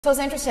So it's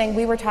interesting,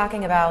 we were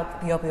talking about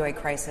the opioid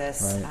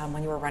crisis Right.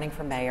 when you were running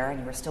for mayor and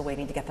you were still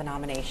waiting to get the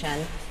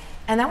nomination.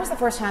 And that was the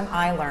first time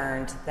I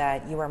learned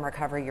that you were in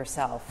recovery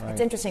yourself. Right. It's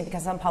interesting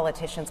because some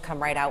politicians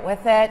come right out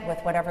with it, with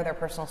whatever their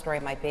personal story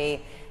might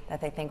be,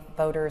 that they think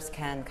voters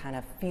can kind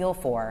of feel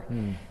for.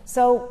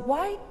 So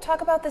why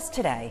talk about this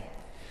today?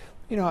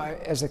 You know,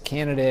 as a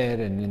candidate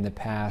and in the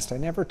past, I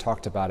never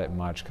talked about it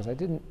much because I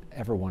didn't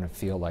ever want to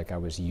feel like I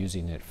was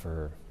using it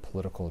for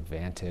political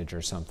advantage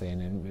or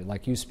something, and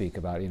like you speak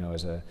about, you know,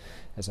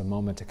 as a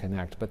moment to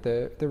connect. But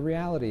the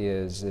reality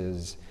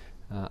is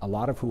a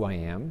lot of who I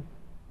am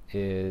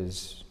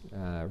is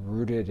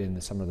rooted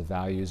in some of the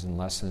values and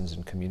lessons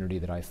and community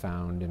that I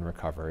found in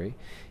recovery.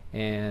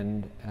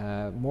 And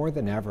more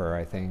than ever,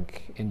 I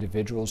think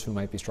individuals who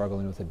might be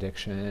struggling with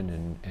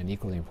addiction and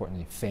equally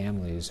importantly,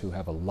 families who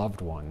have a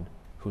loved one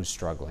who's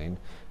struggling,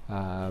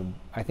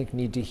 I think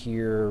need to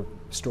hear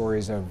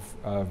stories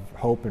of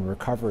hope and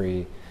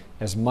recovery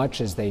as much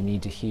as they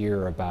need to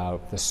hear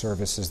about the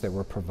services that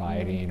we're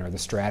providing or the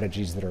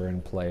strategies that are in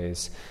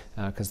place,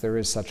 because there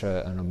is such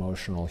an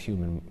emotional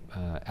human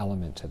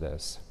element to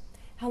this.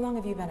 How long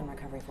have you been in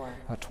recovery for?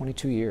 About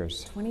 22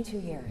 years. 22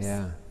 years.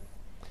 Yeah.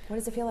 What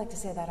does it feel like to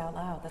say that out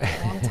loud?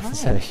 That's a long time.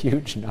 It's a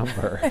huge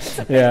number. It's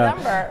a big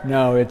number.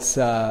 No, it's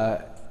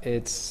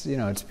you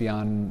know, it's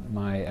beyond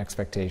my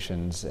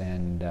expectations,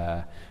 and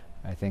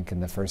I think in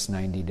the first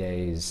 90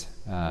 days,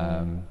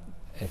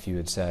 if you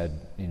had said,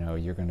 you know,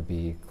 you're going to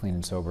be clean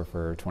and sober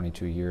for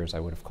 22 years, I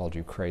would have called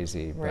you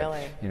crazy. Really?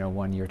 But, you know,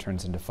 1 year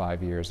turns into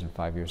 5 years, and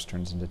 5 years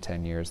turns into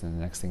 10 years, and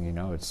the next thing you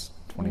know, it's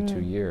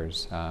 22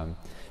 years.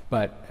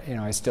 But, you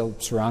know, I still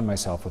surround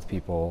myself with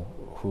people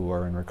who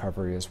are in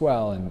recovery as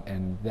well,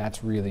 and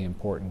that's really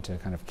important to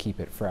kind of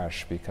keep it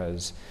fresh,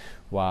 because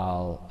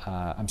while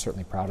I'm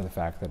certainly proud of the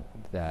fact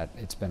that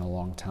it's been a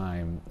long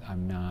time,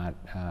 I'm not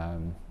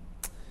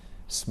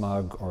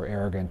smug or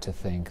arrogant to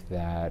think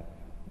that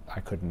I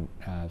couldn't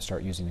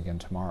start using again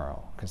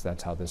tomorrow, because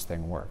that's how this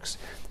thing works.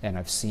 And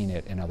I've seen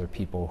it in other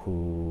people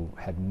who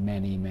had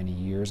many, many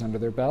years under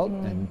their belt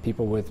and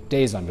people with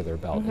days under their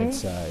belt.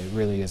 It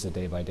really is a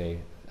day-by-day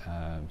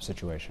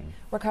situation.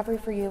 Recovery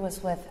for you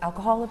was with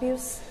alcohol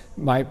abuse?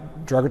 My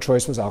drug of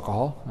choice was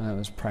alcohol. It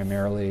was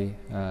primarily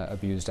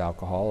abused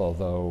alcohol,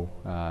 although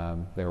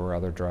there were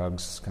other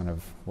drugs, kind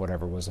of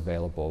whatever was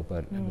available,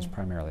 but it was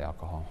primarily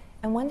alcohol.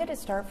 And when did it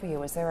start for you?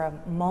 Was there a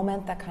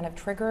moment that kind of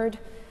triggered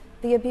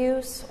the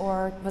abuse,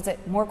 or was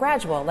it more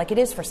gradual, like it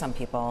is for some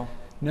people?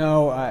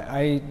 No,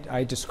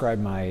 I describe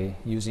my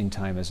using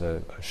time as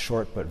a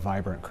short but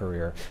vibrant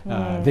career.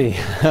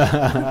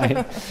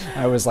 I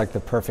was like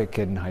the perfect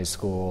kid in high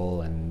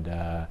school, and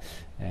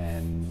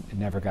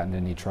never got into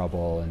any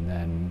trouble. And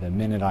then the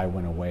minute I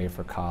went away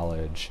for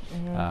college,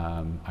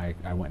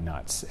 I went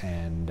nuts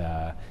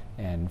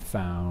and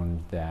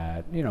found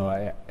that, you know,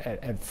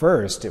 at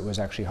first it was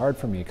actually hard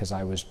for me because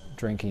I was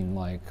drinking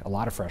like a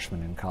lot of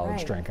freshmen in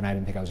college drank, and I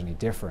didn't think I was any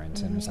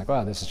different. And it's like,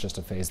 wow, this is just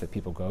a phase that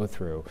people go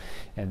through.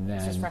 And then,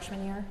 this is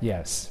freshman year?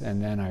 Yes,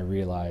 and then I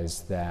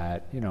realized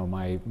that, you know,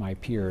 my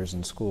peers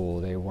in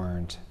school, they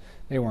weren't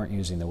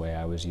using the way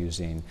I was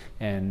using,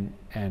 and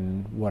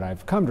what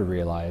I've come to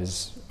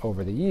realize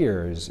over the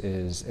years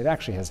is it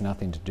actually has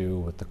nothing to do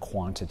with the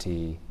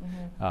quantity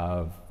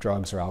of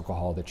drugs or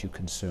alcohol that you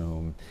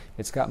consume.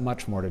 It's got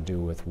much more to do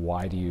with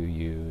why do you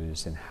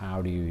use and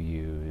how do you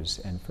use.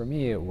 And for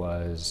me, it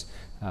was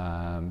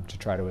to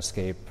try to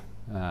escape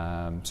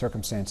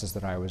circumstances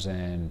that I was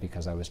in,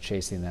 because I was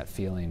chasing that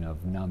feeling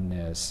of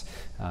numbness,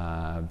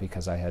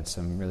 because I had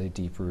some really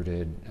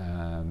deep-rooted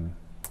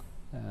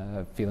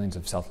feelings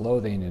of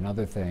self-loathing and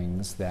other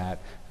things that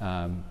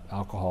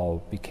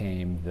alcohol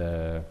became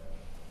the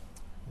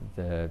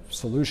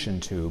solution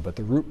to, but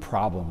the root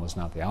problem was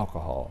not the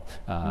alcohol.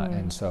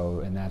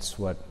 And that's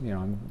what, you know,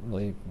 I'm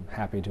really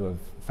happy to have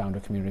found a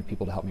community of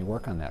people to help me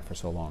work on that for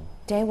so long.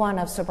 Day one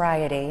of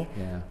sobriety.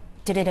 Yeah.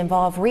 Did it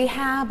involve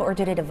rehab, or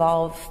did it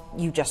involve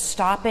you just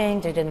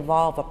stopping? Did it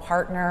involve a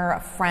partner, a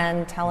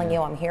friend telling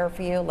you, I'm here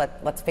for you,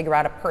 let's figure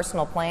out a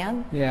personal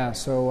plan? Yeah,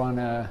 so on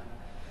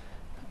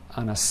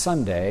a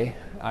Sunday,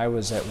 I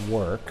was at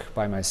work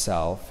by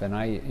myself, and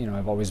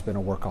I've always been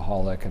a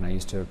workaholic, and I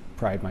used to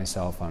pride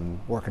myself on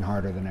working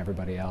harder than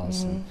everybody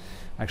else. And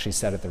I actually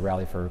said at the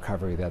Rally for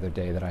Recovery the other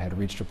day that I had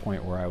reached a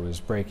point where I was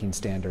breaking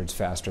standards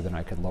faster than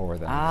I could lower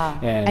them.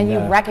 And you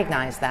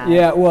recognize that?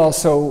 Yeah, well,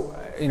 so,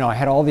 you know, I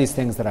had all these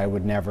things that I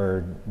would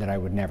never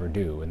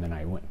do, and then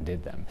I went and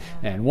did them.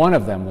 And one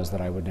of them was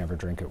that I would never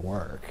drink at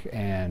work.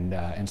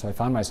 And so I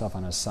found myself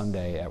on a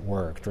Sunday at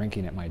work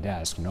drinking at my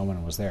desk. No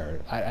one was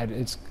there.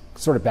 It's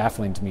sort of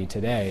baffling to me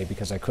today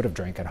because I could have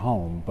drank at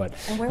home. But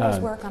and where was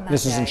work on that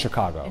this day? is in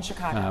Chicago. In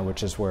Chicago.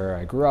 Which is where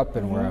I grew up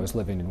and where I was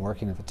living and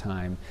working at the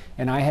time.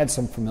 And I had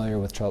some familiar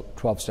with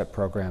 12-step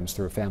programs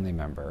through a family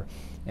member.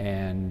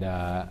 And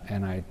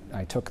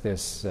I took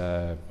this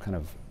kind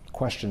of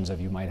questions of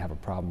you might have a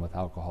problem with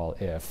alcohol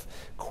if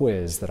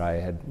quiz that I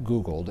had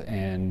Googled.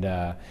 And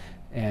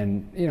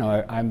you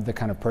know, I'm the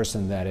kind of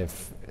person that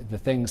if the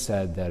thing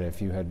said that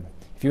if you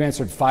if you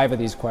answered 5 of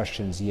these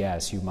questions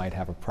yes, you might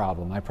have a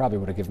problem. I probably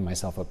would have given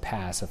myself a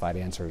pass if I'd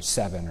answered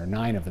 7 or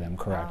 9 of them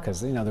correct,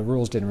 because you know the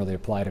rules didn't really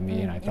apply to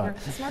me, and I thought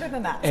you're smarter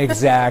than that.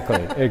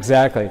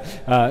 Exactly.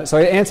 So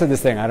I answered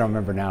this thing. I don't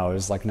remember now. It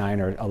was like 9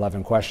 or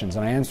 11 questions,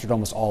 and I answered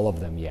almost all of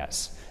them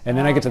yes. And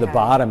then I get to the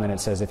bottom and it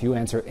says, if you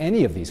answer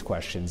any of these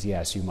questions,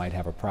 yes, you might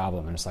have a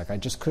problem. And it's like, I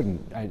just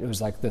couldn't, it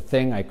was like the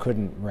thing I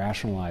couldn't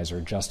rationalize or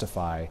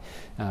justify.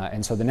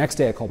 And so the next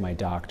day I called my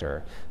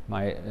doctor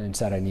and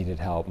said I needed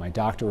help. My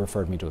doctor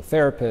referred me to a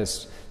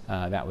therapist.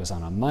 That was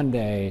on a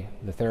Monday.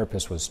 The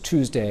therapist was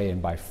Tuesday,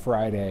 and by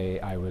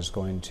Friday I was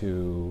going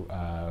to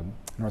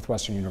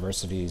Northwestern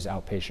University's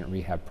outpatient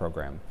rehab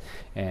program.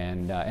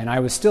 And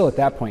I was still at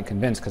that point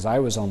convinced, because I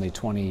was only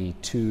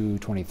 22,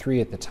 23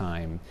 at the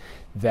time,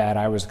 that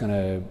I was going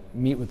to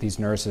meet with these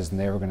nurses and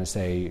they were going to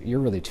say, you're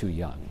really too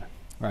young.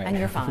 Right. And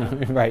you're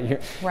fine.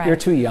 Right. You're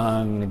too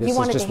young. This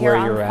is just where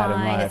you're at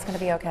in life. It's going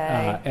to be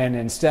okay. And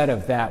instead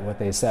of that, what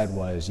they said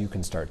was, you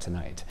can start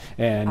tonight.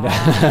 And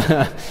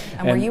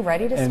and were you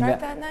ready to start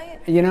that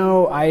night? You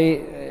know,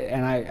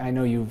 I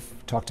know you've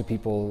talked to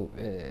people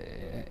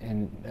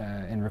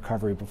in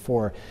recovery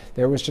before.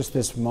 There was just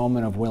this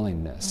moment of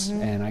willingness,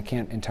 and I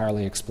can't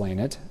entirely explain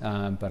it,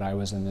 but I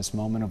was in this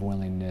moment of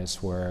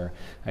willingness where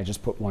I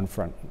just put one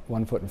foot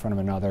in front of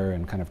another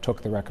and kind of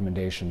took the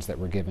recommendations that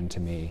were given to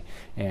me.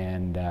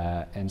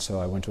 And so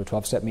I went to a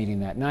 12-step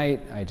meeting that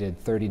night. I did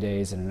 30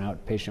 days in an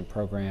outpatient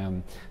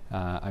program.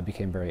 I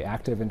became very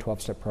active in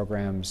 12-step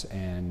programs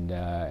and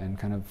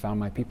kind of found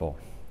my people.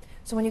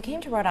 So when you came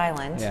to Rhode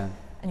Island,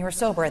 and you were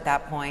sober at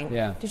that point,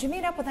 did you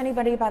meet up with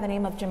anybody by the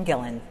name of Jim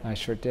Gillen? I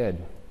sure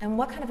did. And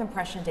what kind of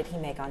impression did he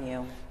make on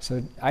you?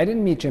 So I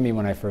didn't meet Jimmy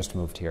when I first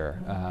moved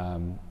here,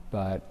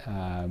 but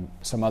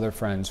some other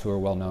friends who are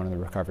well known in the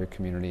recovery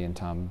community,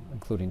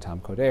 including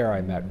Tom Coderre,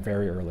 I met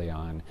very early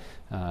on.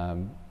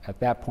 At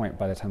that point,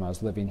 by the time I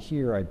was living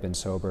here, I'd been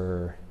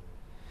sober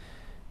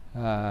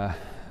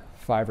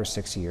 5 or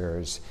 6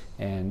 years,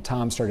 and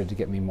Tom started to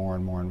get me more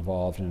and more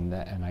involved in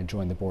that, and I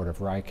joined the board of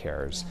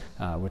RICARES,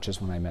 which is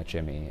when I met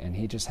Jimmy, and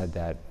he just had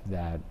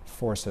that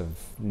force of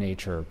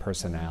nature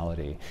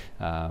personality,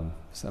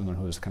 someone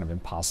who was kind of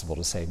impossible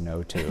to say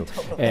no to.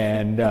 Totally.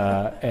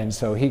 And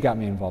so he got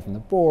me involved in the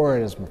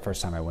board. It was the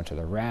first time I went to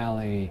the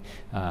rally,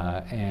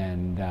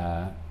 and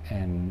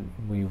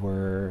we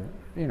were,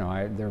 you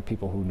know, there were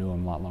people who knew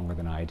him a lot longer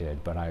than I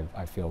did, but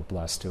I feel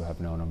blessed to have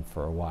known him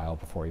for a while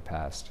before he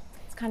passed.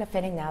 It's kind of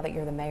fitting now that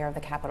you're the mayor of the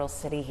capital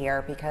city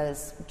here,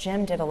 because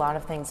Jim did a lot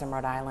of things in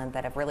Rhode Island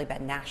that have really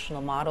been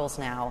national models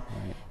now.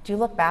 Right. Do you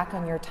look back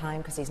on your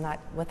time, because he's not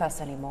with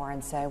us anymore,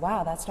 and say,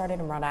 wow, that started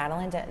in Rhode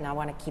Island and I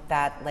want to keep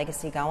that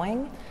legacy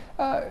going?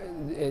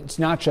 It's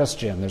not just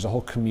Jim. There's a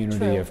whole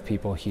community of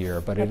people here,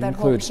 but it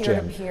includes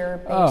Jim.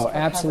 Oh,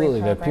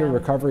 absolutely. The peer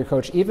recovery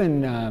coach,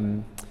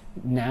 even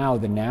now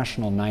the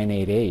National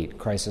 988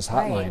 crisis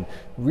hotline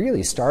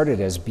really started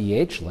as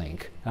BH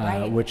Link,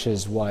 which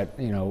is what,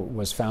 you know,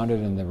 was founded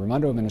in the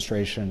Raimondo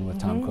administration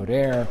with Tom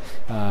Coderre.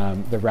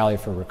 The Rally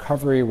for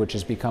Recovery, which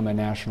has become a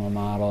national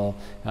model.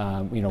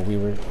 You know,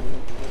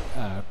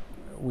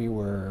 we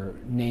were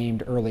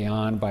named early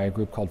on by a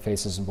group called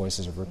Faces and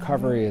Voices of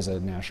Recovery as a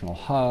national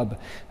hub.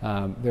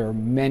 There are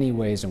many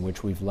ways in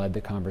which we've led the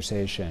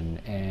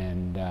conversation,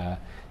 and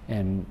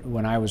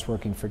when I was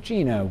working for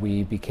Gina,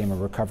 we became a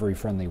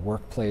recovery-friendly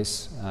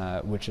workplace,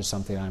 which is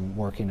something I'm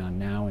working on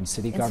now in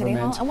city government.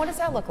 City Hall? And what does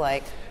that look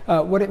like?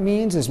 What it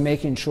means is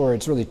making sure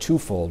it's really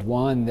twofold.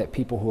 One, that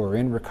people who are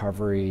in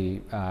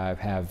recovery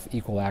have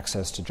equal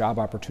access to job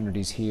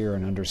opportunities here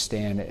and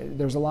understand.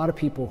 There's a lot of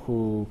people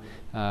who,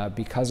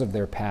 because of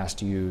their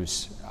past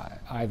use,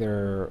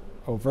 either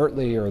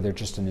overtly or they're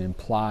just an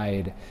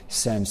implied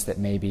sense that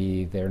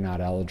maybe they're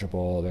not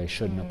eligible, they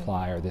shouldn't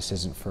apply, or this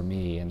isn't for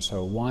me. And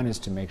so one is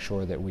to make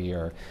sure that we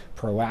are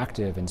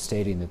proactive in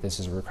stating that this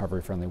is a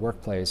recovery-friendly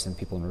workplace and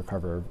people in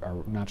recovery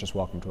are not just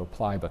welcome to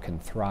apply but can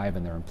thrive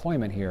in their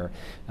employment here,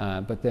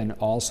 but then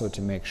also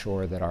to make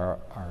sure that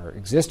our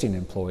existing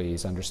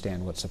employees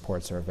understand what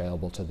supports are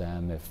available to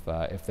them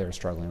if they're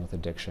struggling with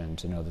addiction,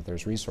 to know that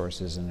there's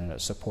resources and a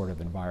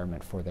supportive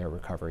environment for their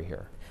recovery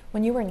here.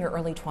 When you were in your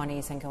early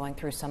 20s and going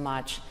through so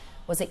much,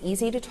 was it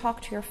easy to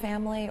talk to your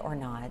family or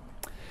not?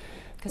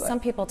 Because some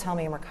people tell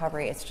me in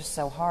recovery it's just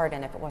so hard,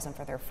 and if it wasn't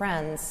for their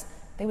friends,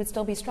 they would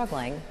still be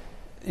struggling.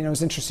 You know,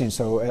 it's interesting.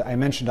 So I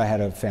mentioned I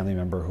had a family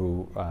member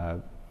who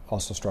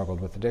also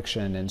struggled with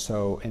addiction, and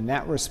so in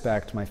that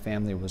respect, my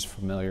family was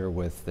familiar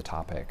with the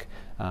topic.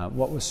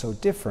 What was so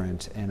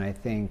different, and I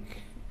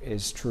think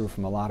is true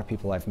from a lot of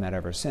people I've met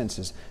ever since,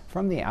 is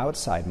from the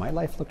outside, my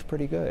life looked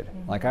pretty good.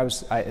 Like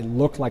it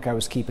looked like I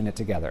was keeping it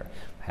together.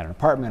 I had an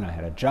apartment, I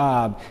had a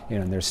job, you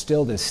know, and there's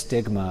still this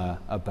stigma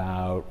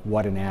about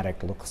what an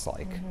addict looks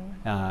like.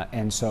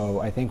 And so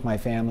I think my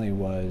family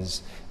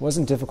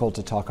wasn't difficult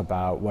to talk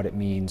about what it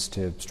means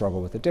to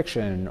struggle with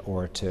addiction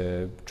or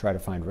to try to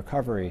find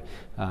recovery.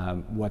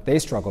 What they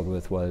struggled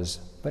with was,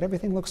 but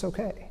everything looks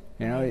okay.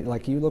 You know,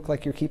 like you look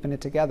like you're keeping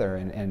it together,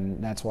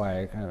 and that's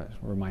why I kind of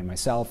remind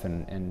myself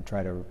and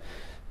try to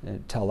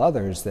tell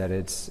others that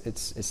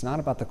it's not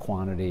about the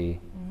quantity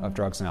of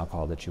drugs and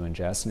alcohol that you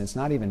ingest. And it's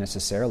not even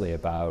necessarily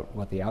about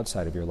what the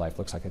outside of your life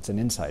looks like. It's an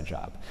inside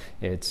job.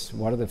 It's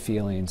what are the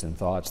feelings and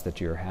thoughts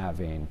that you're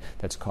having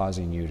that's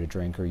causing you to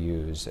drink or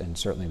use. And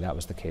certainly that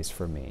was the case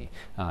for me.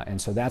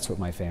 And so that's what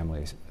my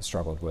family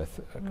struggled with,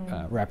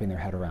 wrapping their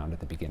head around at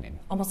the beginning.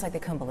 Almost like they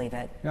couldn't believe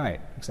it. Right,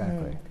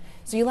 exactly.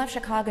 So you left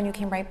Chicago and you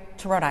came right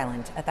to Rhode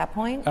Island at that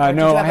point? No, did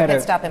you have I had a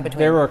pit stop in between?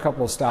 There were a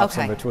couple of stops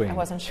in between. I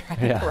wasn't sure. I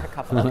think there were a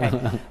couple.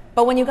 Okay.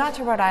 But when you got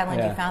to Rhode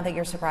Island, you found that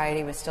your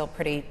sobriety was still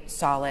pretty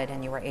solid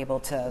and you were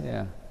able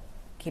to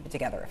keep it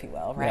together, if you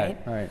will, right?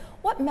 Right.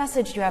 What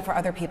message do you have for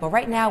other people?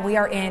 Right now, we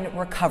are in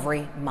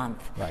Recovery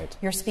Month. Right.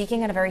 You're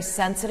speaking at a very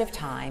sensitive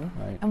time.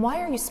 Right. And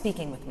why are you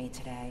speaking with me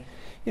today?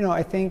 You know,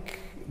 I think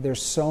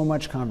there's so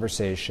much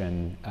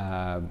conversation,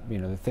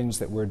 the things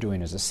that we're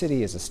doing as a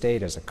city, as a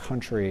state, as a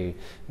country.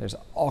 There's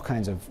all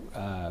kinds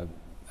of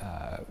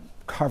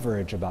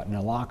coverage about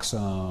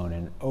naloxone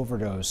and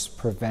overdose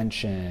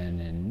prevention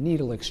and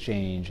needle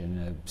exchange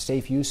and a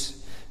safe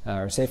use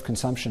or safe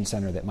consumption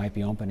center that might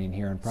be opening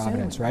here in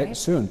Providence, right?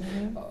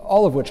 Soon.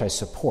 All of which I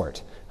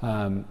support.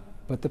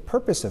 But the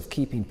purpose of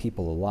keeping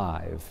people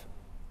alive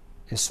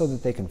is so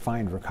that they can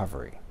find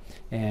recovery.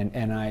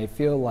 And I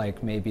feel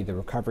like maybe the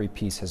recovery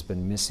piece has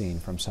been missing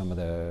from some of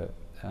the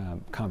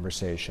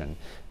conversation.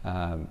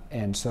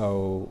 And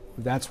so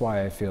that's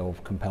why I feel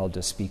compelled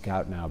to speak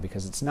out now,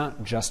 because it's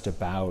not just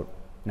about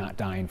not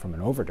dying from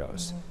an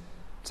overdose.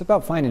 It's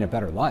about finding a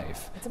better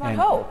life. It's about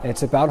hope.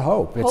 It's about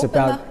hope. It's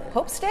about in the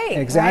hope state.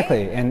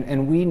 Exactly. Right?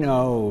 And we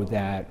know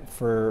that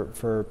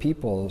for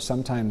people,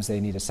 sometimes they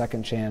need a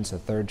second chance, a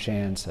third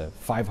chance, a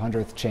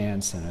 500th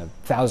chance, and a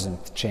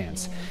 1000th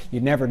chance.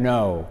 You never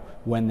know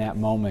when that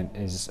moment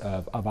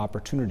of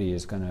opportunity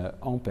is going to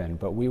open,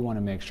 but we want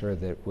to make sure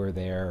that we're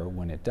there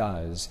when it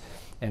does,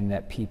 and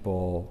that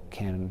people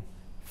can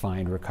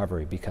find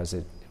recovery, because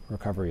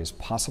recovery is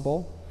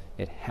possible.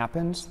 It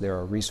happens. There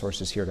are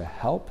resources here to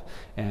help,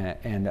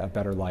 and a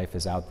better life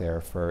is out there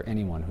for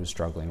anyone who's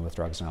struggling with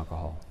drugs and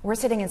alcohol. We're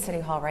sitting in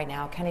City Hall right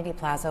now. Kennedy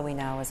Plaza, we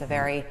know, is a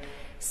very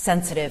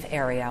sensitive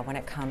area when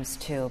it comes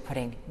to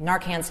putting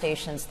Narcan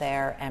stations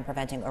there and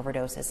preventing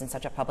overdoses in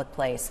such a public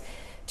place.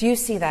 Do you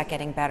see that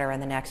getting better in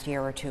the next year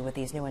or two with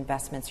these new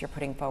investments you're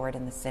putting forward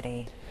in the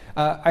city?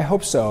 I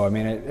hope so. I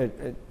mean,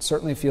 it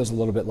certainly feels a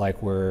little bit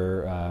like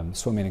we're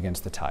swimming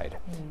against the tide.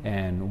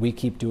 And we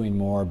keep doing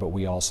more, but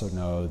we also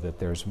know that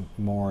there's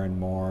more and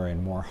more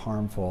and more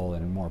harmful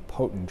and more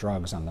potent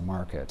drugs on the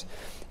market.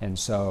 And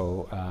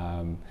so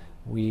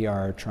we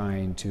are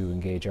trying to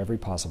engage every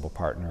possible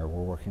partner.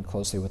 We're working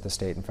closely with the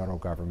state and federal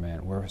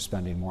government. We're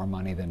spending more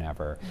money than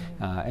ever,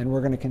 and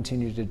we're going to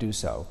continue to do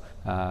so.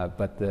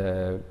 But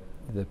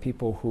the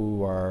people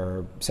who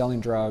are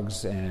selling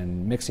drugs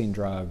and mixing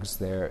drugs,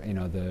 the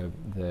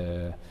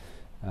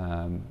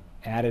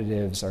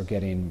additives are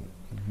getting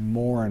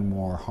more and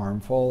more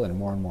harmful and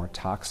more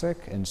toxic,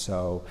 and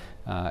so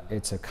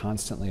it's a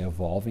constantly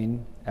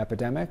evolving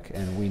epidemic,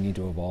 and we need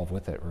to evolve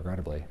with it,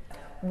 regrettably.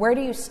 Where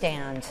do you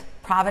stand?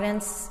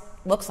 Providence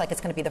looks like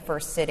it's going to be the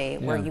first city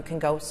where you can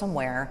go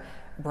somewhere,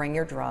 bring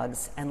your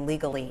drugs, and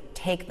legally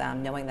take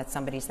them, knowing that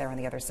somebody's there on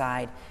the other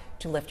side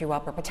to lift you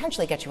up or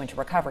potentially get you into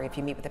recovery if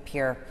you meet with a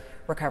peer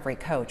recovery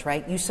coach,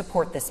 right? You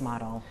support this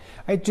model.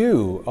 I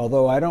do,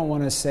 although I don't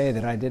want to say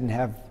that I didn't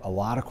have a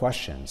lot of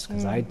questions,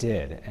 because I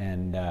did.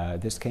 And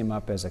this came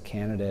up as a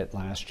candidate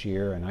last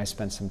year, and I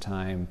spent some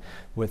time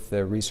with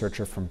the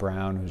researcher from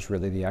Brown, who's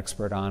really the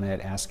expert on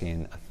it,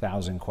 asking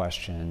 1,000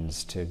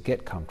 questions to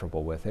get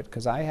comfortable with it,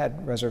 because I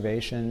had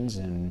reservations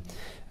and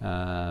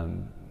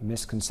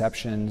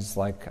misconceptions,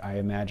 like I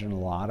imagine a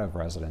lot of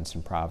residents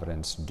in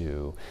Providence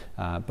do.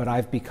 But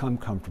I've become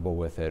comfortable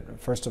with it.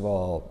 First of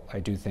all, I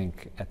do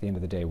think at the end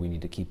of the day we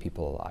need to keep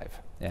people alive.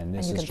 And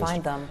this you is can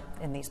find them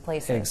in these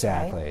places,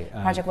 exactly.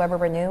 Right? Project Weber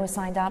Renew is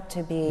signed up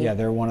to be... Yeah,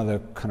 they're one of the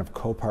kind of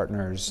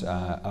co-partners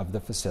of the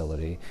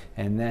facility.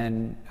 And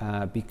then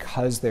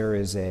because there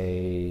is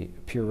a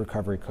peer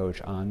recovery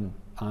coach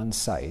on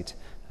site,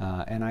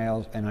 and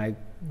I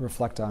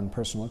reflect on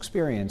personal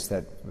experience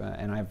that,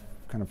 and I've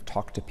kind of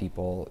talked to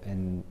people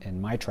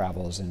in my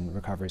travels in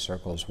recovery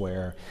circles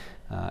where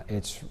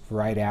it's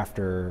right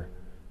after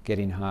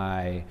getting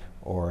high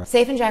or...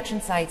 Safe injection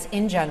sites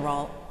in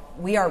general,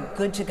 we are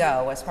good to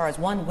go as far as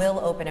one will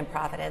open in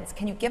Providence.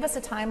 Can you give us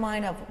a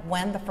timeline of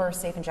when the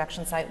first safe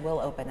injection site will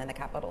open in the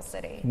capital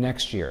city?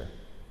 Next year.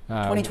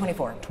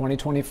 2024.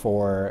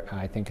 2024,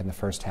 I think in the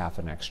first half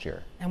of next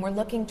year. And we're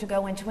looking to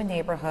go into a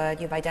neighborhood.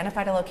 You've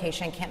identified a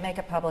location, can't make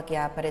it public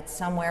yet, but it's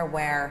somewhere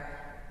where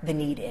the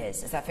need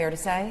is. Is that fair to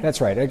say? That's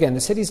right. Again,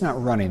 the city's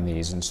not running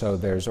these, and so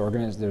there's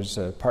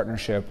a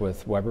partnership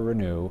with Weber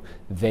Renew.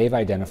 They've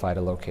identified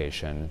a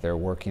location. They're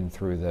working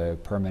through the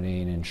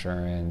permitting,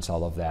 insurance,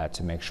 all of that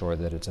to make sure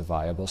that it's a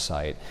viable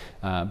site.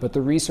 But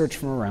the research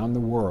from around the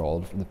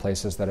world, from the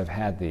places that have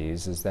had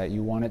these, is that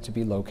you want it to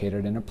be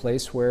located in a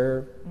place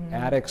where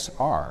addicts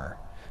are.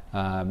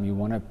 You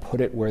want to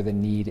put it where the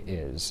need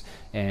is,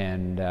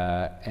 and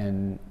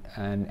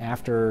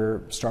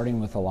after starting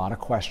with a lot of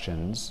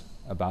questions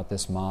about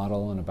this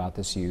model and about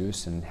this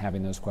use and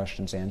having those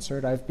questions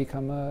answered, I've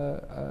become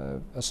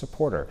a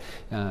supporter.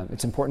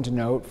 It's important to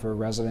note for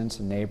residents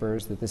and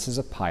neighbors that this is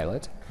a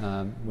pilot,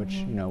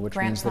 which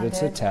means that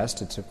it's a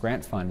test. It's a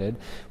grant funded.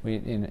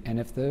 And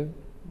if the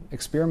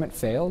experiment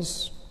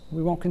fails,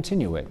 we won't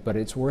continue it, but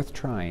it's worth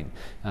trying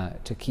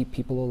to keep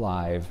people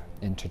alive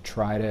and to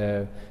try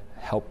to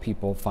help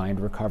people find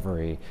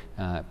recovery,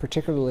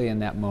 particularly in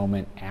that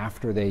moment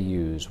after they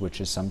use, which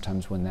is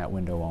sometimes when that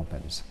window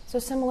opens. So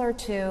similar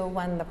to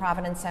when the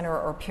Providence Center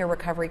or peer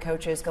recovery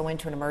coaches go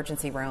into an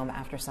emergency room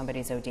after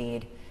somebody's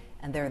OD'd,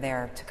 and they're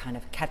there to kind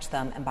of catch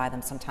them and buy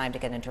them some time to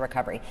get into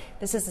recovery.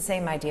 This is the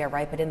same idea,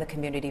 right, but in the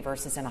community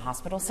versus in a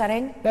hospital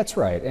setting? That's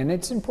right, and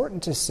it's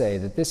important to say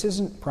that this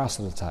isn't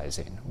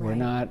proselytizing. Right. We're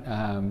not,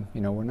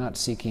 we're not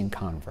seeking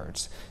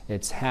converts.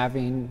 It's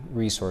having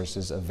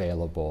resources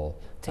available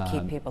to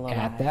keep people alive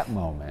at that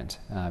moment,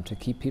 to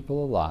keep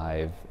people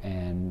alive,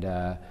 and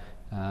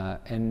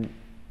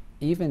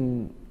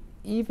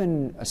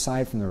even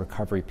aside from the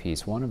recovery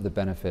piece, one of the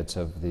benefits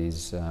of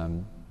these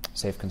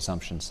safe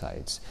consumption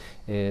sites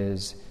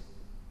is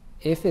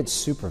if it's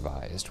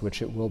supervised,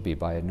 which it will be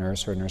by a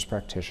nurse or a nurse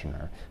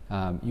practitioner,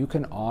 you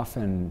can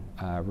often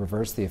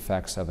reverse the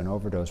effects of an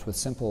overdose with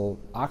simple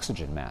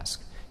oxygen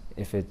mask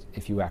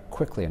if you act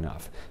quickly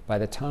enough. By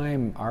the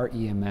time our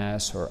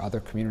EMS or other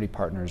community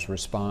partners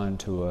respond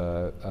to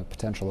a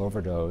potential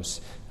overdose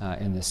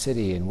in the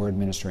city and we're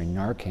administering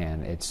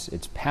Narcan,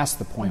 it's past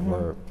the point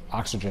where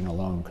oxygen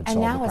alone could solve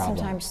the problem. And now it's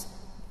sometimes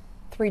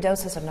 3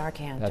 doses of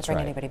Narcan to bring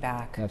anybody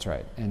back. That's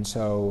right. And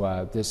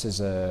so this is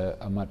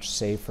a much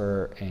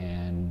safer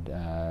and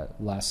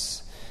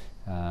less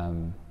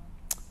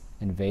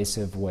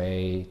invasive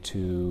way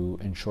to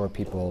ensure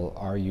people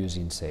are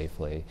using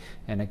safely.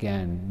 And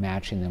again,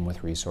 matching them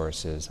with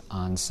resources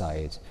on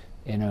site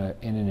in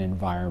an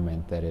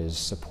environment that is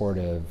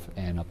supportive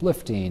and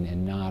uplifting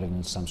and not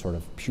in some sort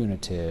of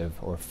punitive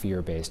or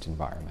fear-based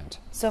environment.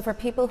 So for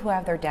people who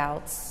have their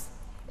doubts,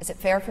 is it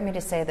fair for me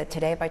to say that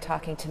today, by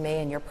talking to me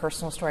and your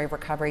personal story of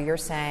recovery, you're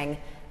saying,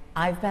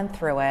 I've been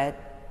through it,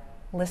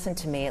 listen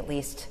to me, at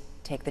least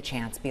take the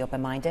chance, be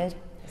open-minded?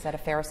 Is that a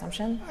fair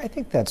assumption? I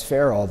think that's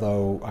fair,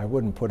 although I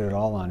wouldn't put it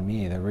all on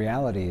me. The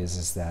reality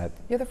is that...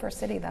 You're the first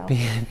city, though.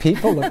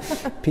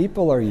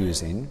 People are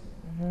using.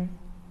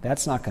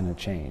 That's not going to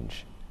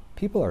change.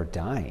 People are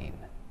dying.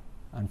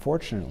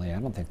 Unfortunately, I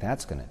don't think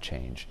that's going to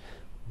change.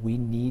 We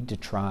need to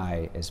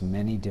try as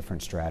many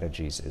different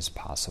strategies as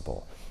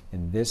possible.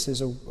 And this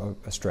is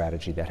a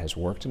strategy that has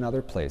worked in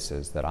other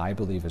places that I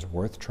believe is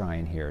worth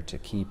trying here to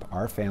keep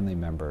our family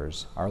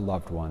members, our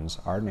loved ones,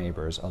 our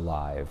neighbors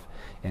alive.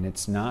 And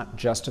it's not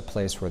just a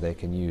place where they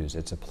can use,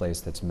 it's a place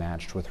that's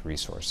matched with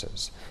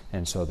resources,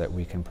 and so that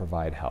we can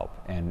provide help.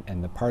 And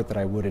the part that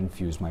I would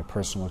infuse my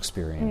personal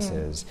experience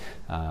is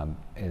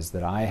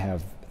that I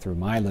have, through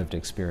my lived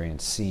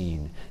experience,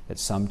 seen that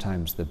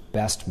sometimes the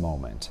best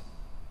moment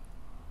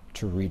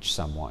to reach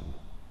someone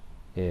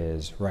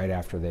is right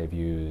after they've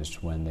used,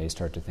 when they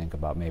start to think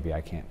about, maybe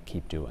I can't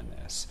keep doing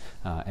this.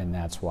 And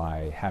that's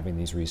why having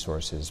these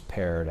resources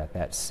paired at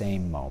that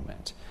same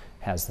moment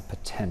has the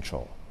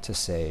potential to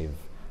save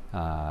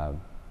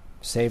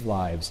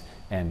lives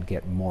and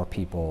get more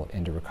people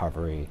into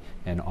recovery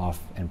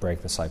and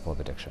break the cycle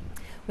of addiction.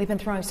 We've been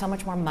throwing so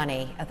much more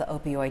money at the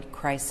opioid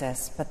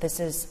crisis, but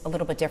this is a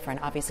little bit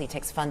different. Obviously, it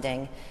takes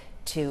funding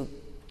to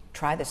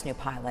try this new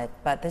pilot,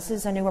 but this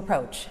is a new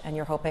approach, and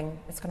you're hoping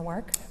it's going to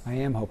work? I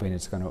am hoping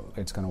it's going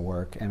to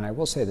work, and I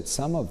will say that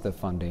some of the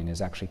funding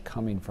is actually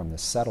coming from the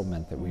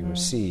settlement that we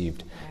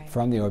received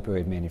from the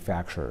opioid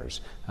manufacturers,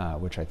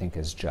 which I think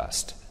is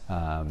just.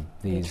 The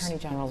Attorney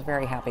General is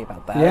very happy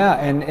about that. Yeah,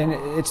 and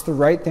it's the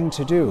right thing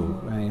to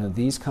do.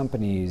 These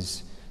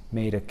companies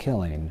made a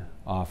killing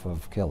off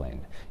of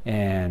killing,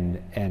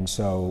 and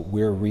so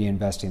we're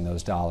reinvesting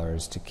those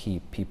dollars to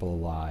keep people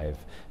alive.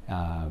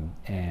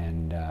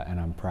 And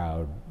I'm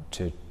proud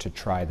to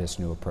try this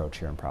new approach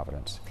here in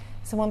Providence.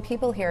 So when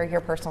people hear your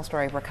personal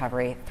story of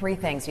recovery, 3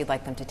 things you'd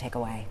like them to take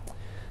away.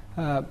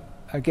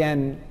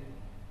 Again,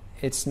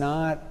 it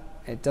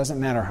doesn't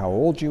matter how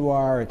old you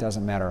are, it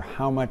doesn't matter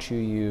how much you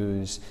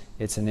use,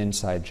 it's an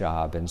inside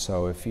job. And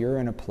so if you're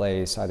in a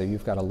place, either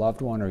you've got a loved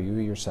one or you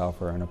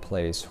yourself are in a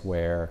place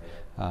where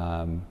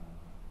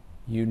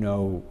you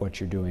know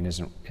what you're doing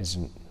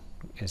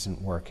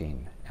isn't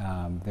working,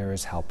 there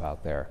is help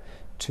out there.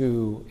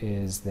 2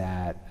 is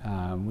that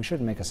we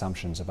shouldn't make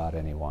assumptions about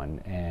anyone,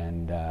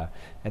 and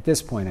at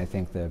this point I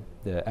think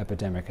the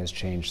epidemic has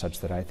changed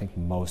such that I think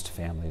most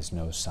families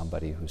know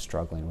somebody who's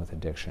struggling with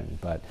addiction.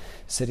 But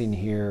sitting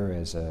here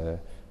as a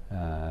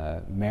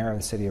mayor of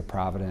the city of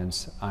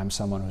Providence, I'm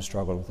someone who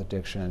struggled with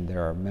addiction.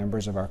 There are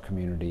members of our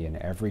community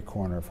in every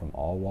corner from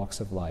all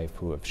walks of life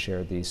who have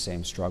shared these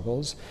same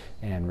struggles,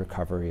 and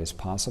recovery is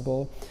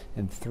possible.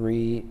 And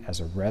 3,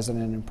 as a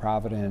resident in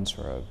Providence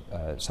or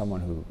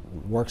someone who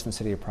works in the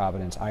city of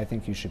Providence, I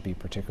think you should be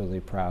particularly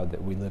proud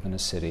that we live in a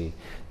city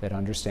that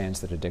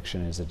understands that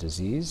addiction is a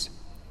disease,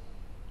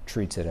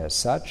 treats it as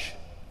such,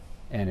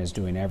 and is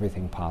doing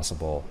everything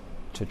possible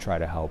to try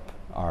to help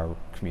our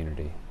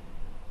community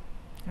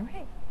All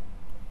right.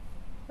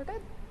 We're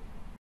good.